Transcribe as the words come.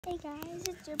Hey guys,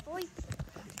 it's your boy.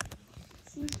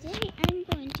 Today I'm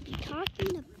going to be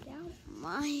talking about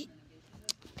my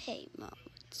pay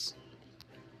modes.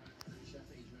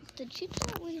 The chip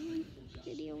that was on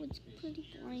video was pretty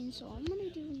boring, so I'm going to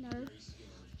do another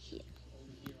here.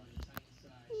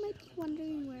 You might be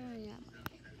wondering where I am.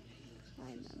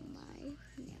 I'm at my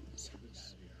nana's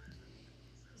house.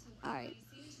 Alright,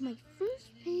 my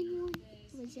first pain one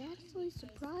was actually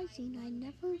surprising.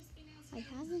 I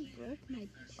haven't broke my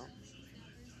bone.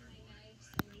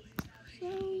 So,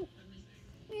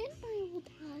 in my old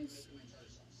house,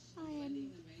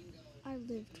 I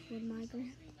lived with my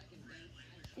grandpa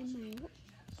in my old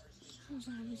house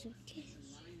when I was a kid.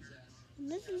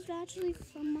 And this is actually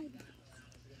from my book.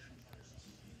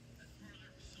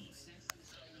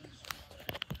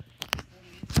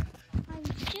 I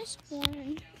was just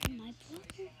born and my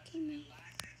brother came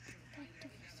out to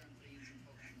visit.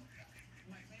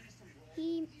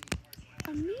 He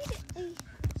immediately,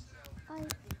 I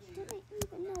didn't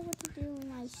even know what to do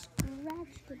and I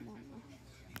scratched him on my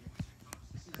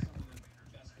house.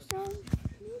 So,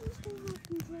 he didn't have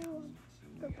control of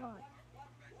the body.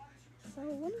 So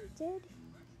what he did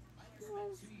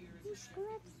was he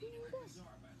scratched me again.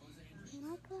 And I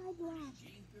cried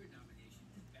laughing.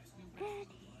 And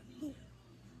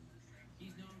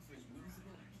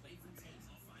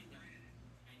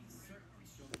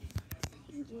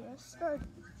he just started.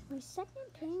 My second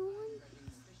pain one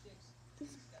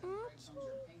is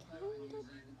actually kind of.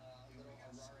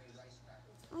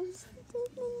 I was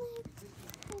thinking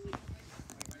like.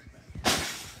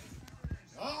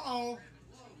 Uh-oh.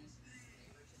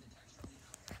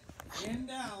 Stand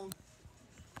down.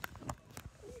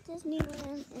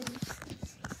 Disneyland, and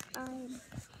I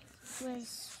was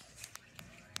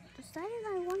decided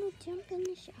I wanted to jump in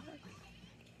the shower.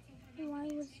 And I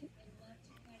was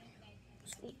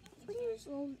 3 years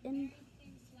old, and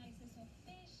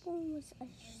one was a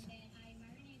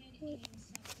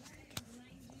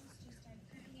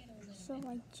so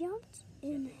I jumped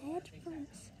in head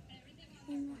first,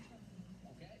 and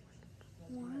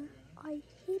when I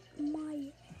hit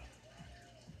my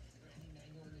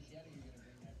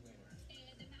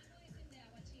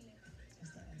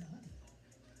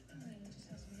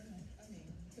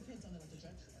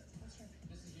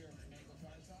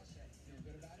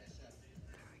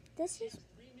this is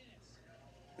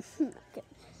okay.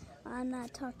 I'm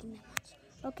not talking that much.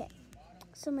 Okay,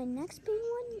 so my next big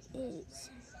one is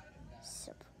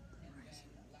surprise.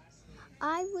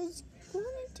 I was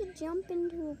wanting to jump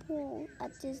into a pool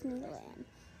at Disneyland.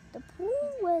 The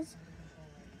pool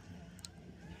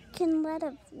can let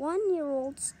a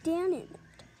 1-year-old stand in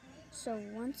it. So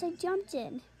once I jumped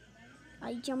in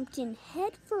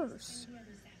head first.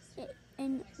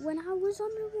 And when I was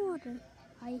underwater,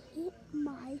 I hit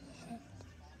my head.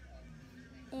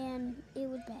 And it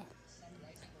was bad.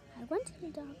 I went to the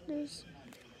doctors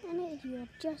and it healed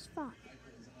just fine.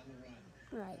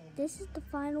 Right, this is the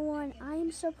final one. I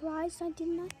am surprised I did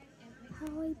not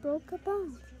how I broke a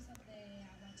bone.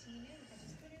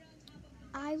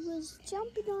 I was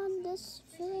jumping on this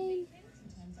thing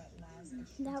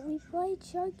that we played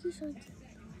Sharky Sharky.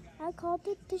 I called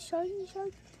it the Sharky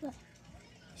Sharky play.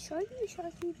 Sharky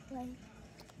Sharky play.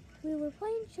 We were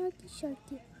playing Sharky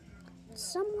Sharky.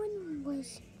 Someone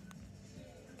was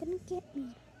gonna get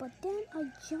me, but then I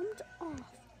jumped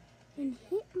off and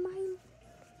hit my.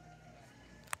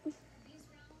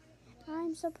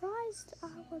 I'm surprised I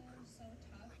went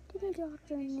to the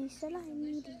doctor and they said I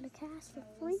needed a cast for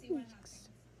 3 weeks.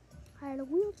 I had a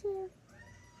wheelchair,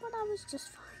 but I was just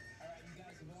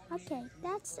fine. Okay,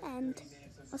 that's the end.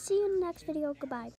 I'll see you in the next video. Goodbye.